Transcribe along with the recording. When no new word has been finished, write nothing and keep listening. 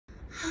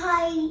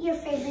Hi, your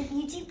favorite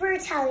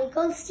YouTuber, Talia.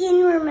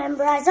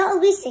 Remember, I was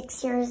always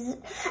 6 years,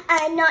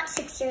 not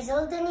 6 years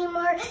old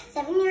anymore,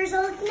 7 years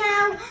old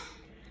now.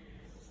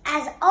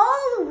 As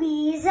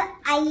always,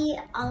 I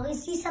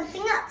always do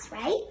something else,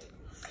 right?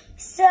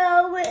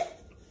 So,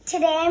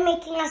 today I'm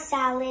making a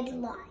salad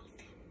live.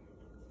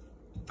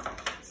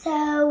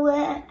 So,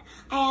 I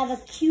have a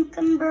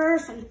cucumber,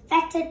 some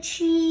feta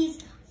cheese,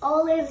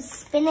 olives,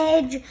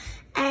 spinach,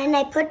 and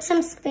I put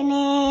some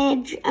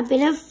spinach, a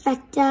bit of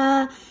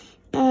feta,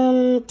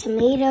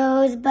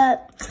 tomatoes,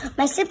 but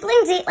my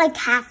siblings ate like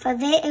half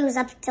of it. It was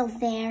up till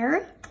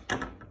there.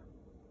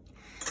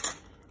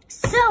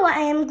 So I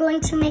am going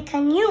to make a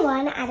new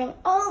one, adding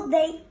all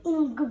the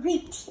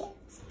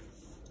ingredients.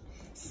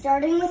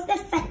 Starting with the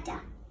feta,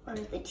 or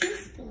the 2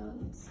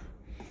 spoons.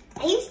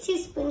 I use 2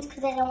 spoons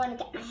because I don't want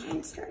to get my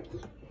hands dirty.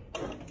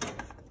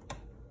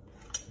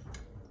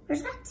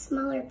 Where's that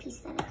smaller piece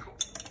that I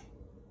cut?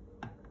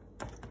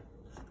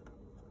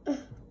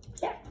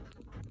 There.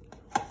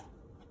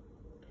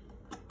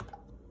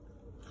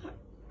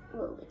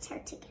 Whoa, it's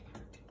hard to get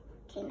out.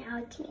 Okay, now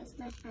I can use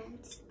my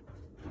hands.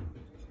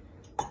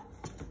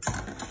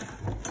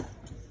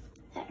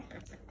 There.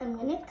 I'm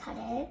gonna cut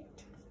it.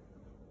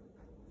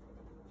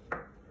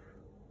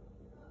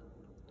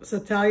 So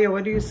Talia,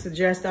 what do you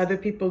suggest other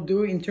people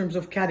do in terms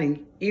of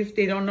cutting? If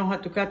they don't know how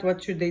to cut,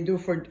 what should they do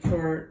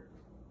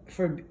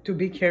to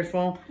be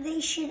careful?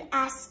 They should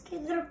ask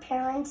their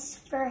parents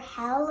for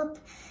help,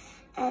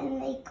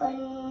 and they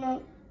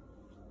can.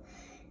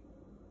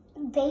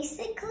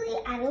 Basically,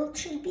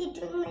 adults should be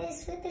doing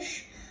this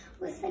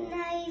with a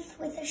knife,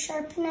 with a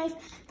sharp knife.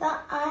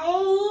 But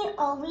I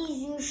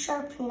always use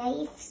sharp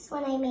knives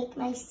when I make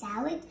my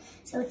salad,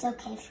 so it's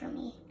okay for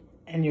me.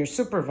 And you're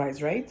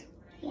supervised, right?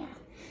 Yeah.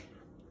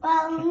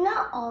 Well,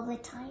 not all the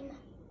time,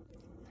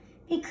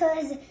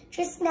 because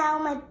just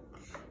now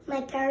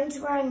my parents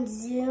were on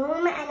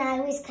Zoom, and I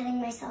was cutting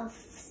myself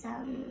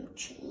some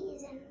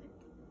cheese and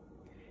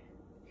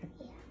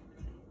yeah.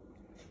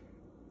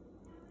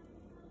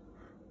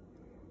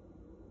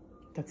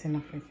 That's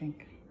enough, I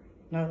think.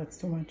 No, that's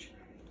too much.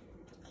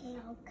 Okay,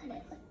 I'll cut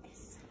it like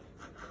this.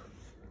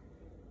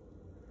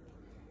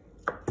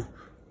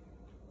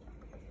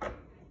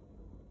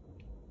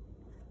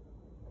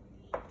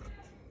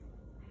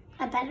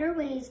 A better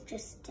way is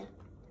just to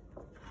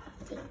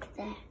take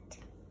that.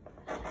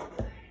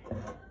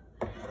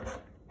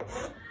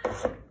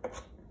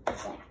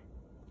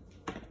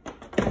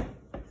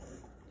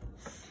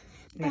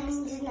 There. Next.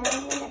 And now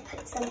I'm going to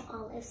put some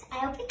olives. I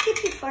opened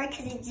it before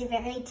because it's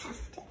very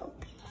tough to open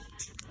it.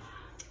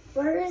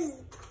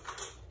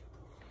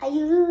 I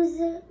use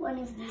one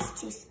of these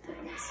 2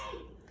 spoons.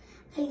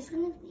 I use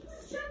one of these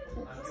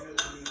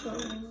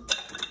spoons.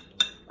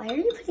 Why are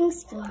you putting a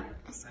spoon there?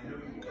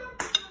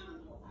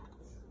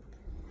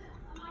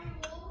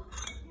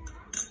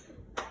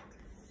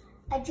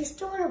 I just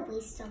don't want to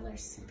waste all our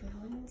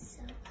spoons,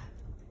 so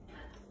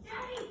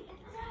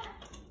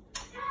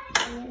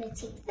I'm going to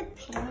take the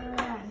pin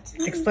around.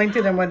 Explain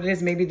to them what it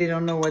is. Maybe they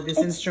don't know what this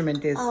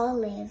instrument is.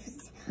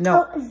 Olives.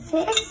 No. Oh,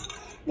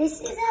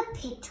 this is a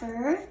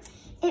pitter.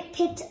 It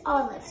pits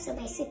olives. So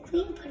basically,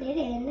 you put it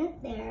in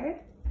there.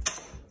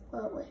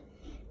 Whoa.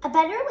 A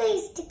better way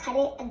is to cut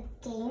it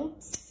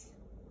against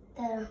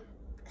the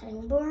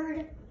cutting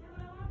board.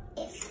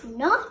 If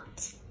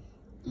not,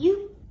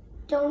 you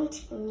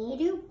don't need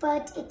to,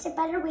 but it's a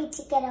better way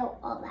to get out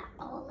all that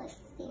olive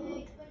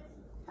thing.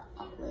 The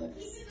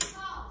olives.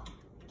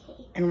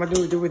 Okay. And what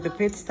do we do with the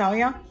pits,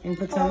 Talia?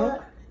 Input some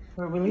look?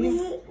 Where we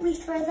leave? We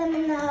throw them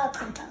in the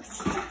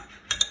compost.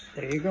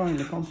 There you go, in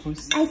the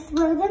compost. I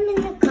throw them in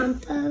the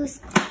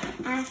compost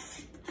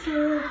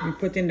after. We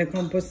put in the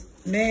compost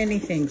many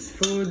things.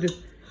 Food,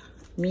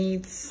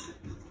 meats,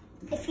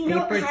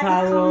 paper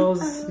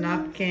towels,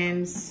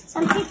 napkins.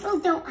 Some people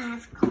don't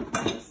have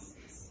compost.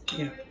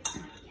 Yeah.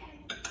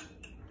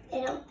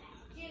 They don't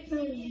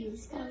really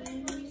use them.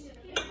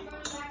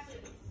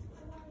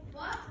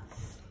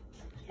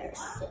 They're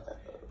so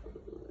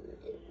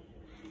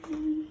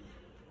good.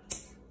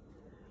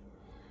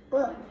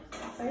 Whoa,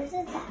 where is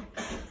it at?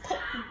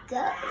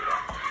 Go.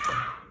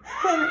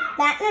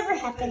 That never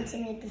happened to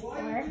me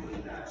before.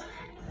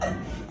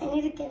 I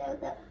need to get out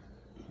that.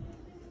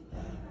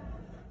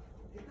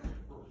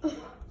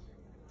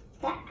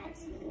 That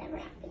has never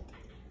happened.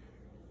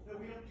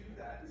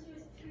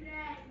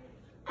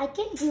 I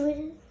can do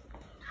it.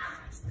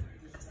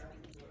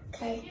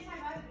 Okay,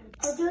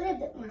 I'll do it a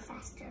bit more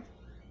faster.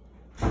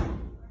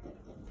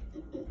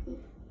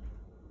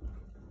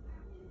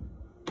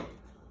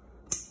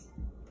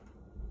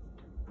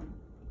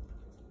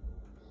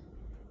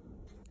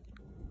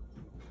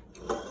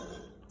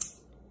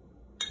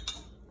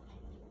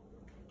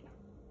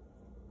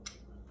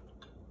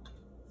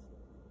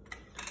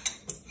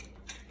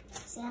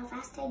 See how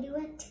fast I do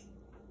it?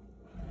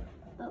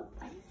 Oh,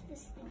 why is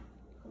this thing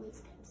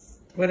always gets?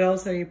 What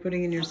else are you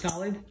putting in your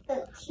salad?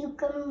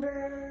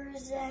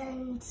 Cucumbers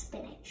and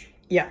spinach.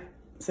 Yeah.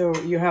 So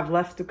you have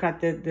left to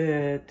cut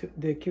the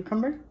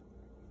cucumber?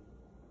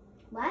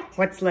 What?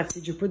 What's left?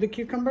 Did you put the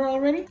cucumber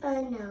already?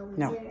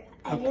 No.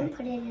 I didn't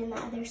put it in the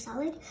other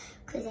salad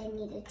because I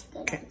needed to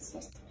get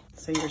consistency.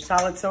 So your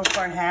salad so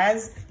far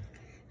has?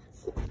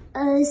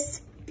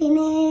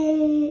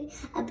 Spinach,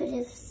 a bit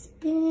of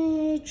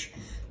spinach,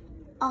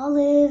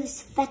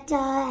 olives, feta,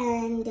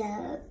 and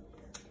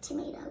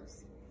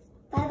tomatoes.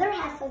 The other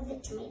half of the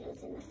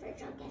tomatoes in the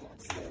fridge, I'll get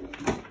it soon.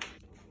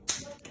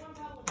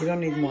 You don't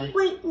need more.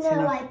 Wait,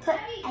 no, I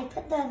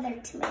put the other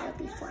tomato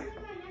before.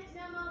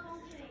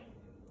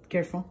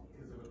 Careful.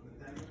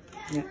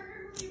 Yeah.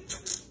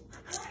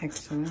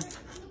 Excellent.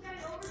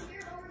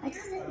 Why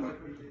does it not?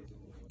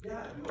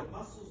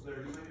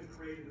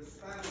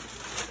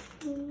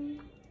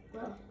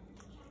 Well.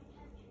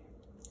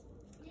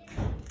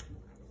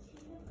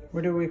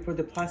 Where do we put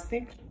the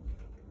plastic?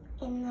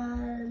 In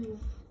the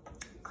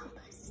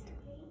compost.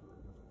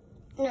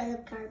 No, the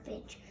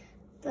garbage.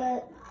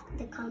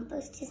 The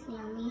compost is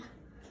near me.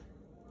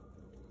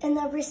 And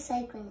the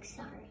recycling,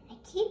 sorry. I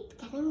keep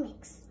getting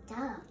mixed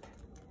up.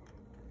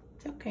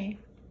 It's okay.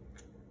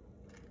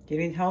 Do you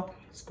need help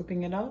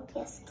scooping it out?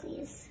 Yes,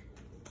 please.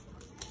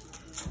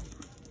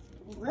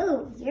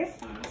 Whoa, you're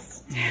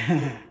fast.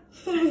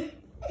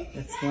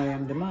 That's why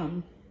I'm the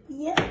mom.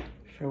 Yep.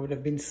 If I would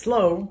have been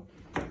slow,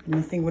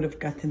 nothing would have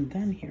gotten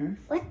done here.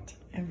 What?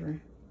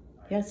 Ever.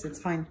 Yes, it's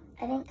fine.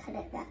 I didn't cut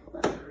it that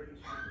well.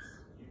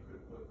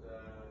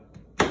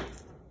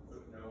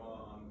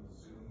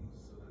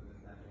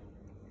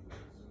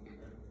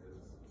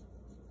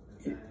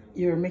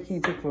 You're making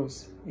it too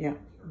close. Yeah,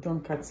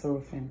 don't cut so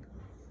thin.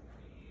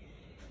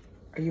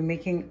 Are you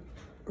making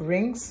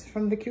rings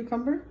from the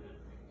cucumber?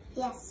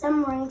 Yes,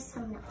 some rings,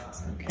 some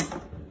not. Okay.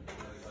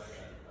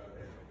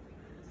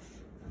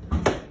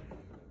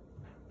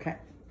 Okay.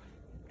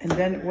 And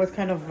then what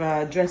kind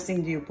of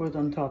dressing do you put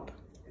on top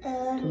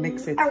to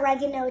mix it?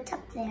 Oregano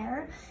up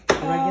there.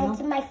 Oregano?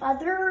 And my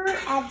father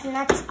adds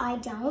nuts, I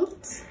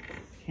don't.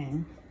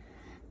 Okay.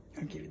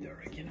 I'll give you the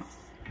oregano.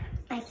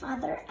 My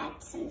father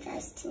adds some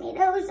diced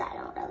tomatoes. I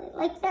don't really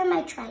like them.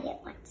 I tried it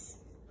once.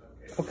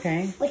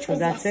 Okay. Which so was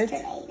that's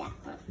yesterday, it? that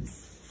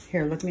once.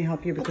 Here, let me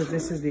help you because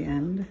this is the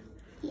end.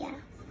 Yeah.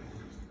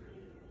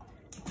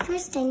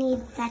 First, I need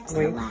that's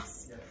the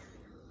last.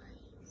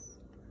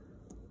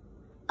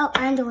 Oh,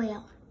 and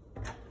oil.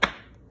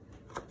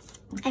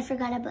 I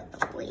forgot about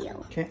the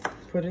oil. Okay,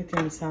 put it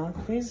in the salad,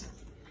 please.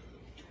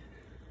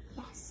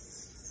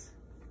 Yes.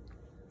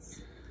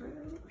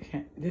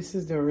 Okay, this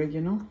is the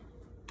oregano.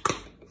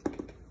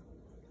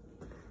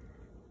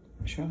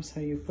 Show us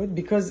how you put,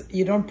 because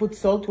you don't put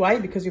salt. Why?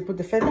 Because you put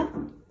the feta?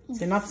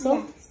 It's enough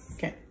salt? Yes.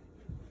 Okay.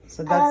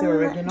 So that's the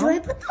oregano. Do I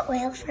put the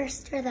oil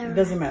first or the... It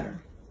doesn't matter.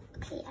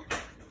 Okay,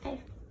 yeah.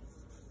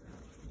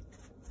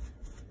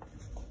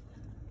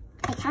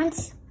 I can't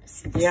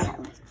see the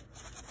salad.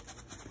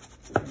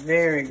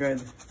 Very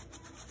good.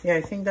 Yeah,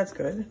 I think that's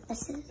good.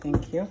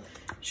 Thank you.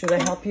 Should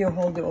I help you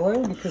hold the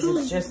oil? Because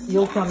it's just,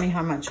 you'll tell me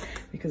how much.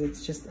 Because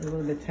it's just a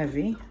little bit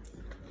heavy.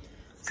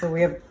 So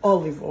we have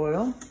olive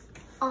oil.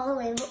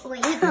 Olive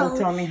oil. You'll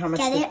tell me how much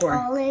to pour.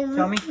 Olive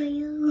tell me.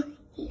 Oil.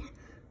 Yeah.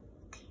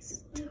 Okay,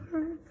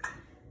 stir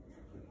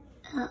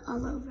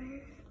all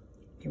over.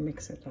 You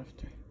mix it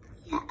after.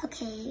 Yeah,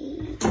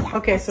 okay. Yeah.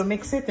 Okay, so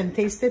mix it and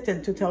taste it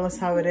and to tell us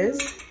how it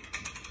is.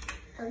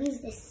 I'll use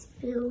this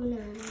spoon.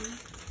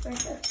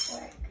 Where's the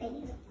fork? I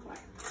need a fork.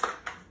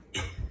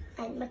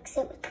 I mix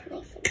it with the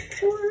knife and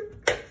fork.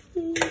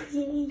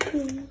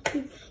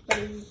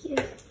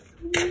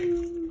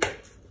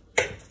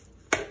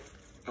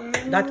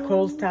 That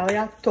calls,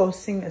 Talia,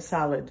 tossing a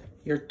salad.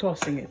 You're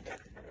tossing it.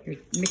 You're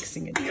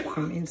mixing it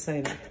from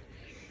inside out.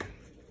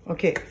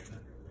 Okay.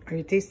 Are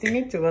you tasting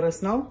it to let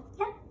us know?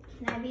 Yeah.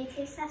 Can I be a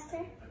taste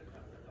tester?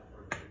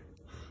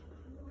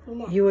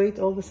 No. You ate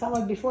all the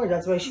salad before.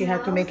 That's why she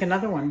had to make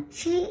another one.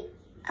 She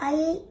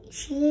ate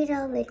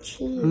all the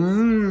cheese.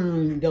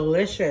 Mmm,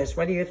 delicious.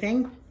 What do you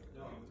think?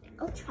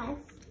 I'll try.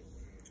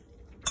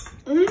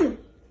 Mmm.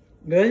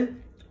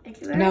 Good?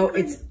 Now, Good.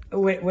 it's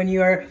when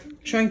you are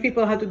showing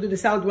people how to do the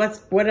salad,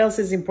 what else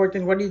is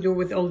important? What do you do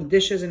with all the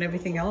dishes and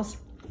everything else?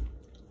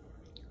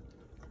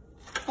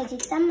 I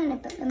take them and I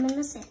put them in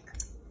the sink.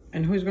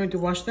 And who's going to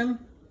wash them?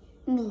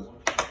 Me.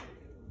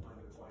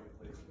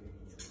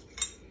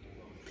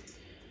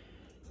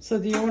 So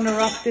do you want to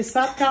wrap this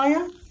up,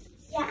 Talia?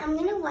 Yeah, I'm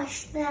going to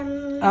wash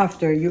them.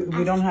 After.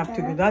 We don't have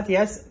to do that.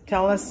 Yes.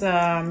 Tell us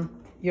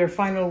your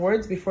final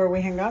words before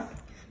we hang up.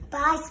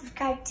 Bye.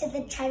 Subscribe to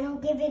the channel.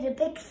 Give it a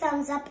big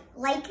thumbs up.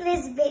 Like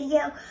this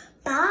video.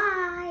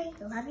 Bye.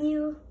 Love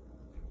you.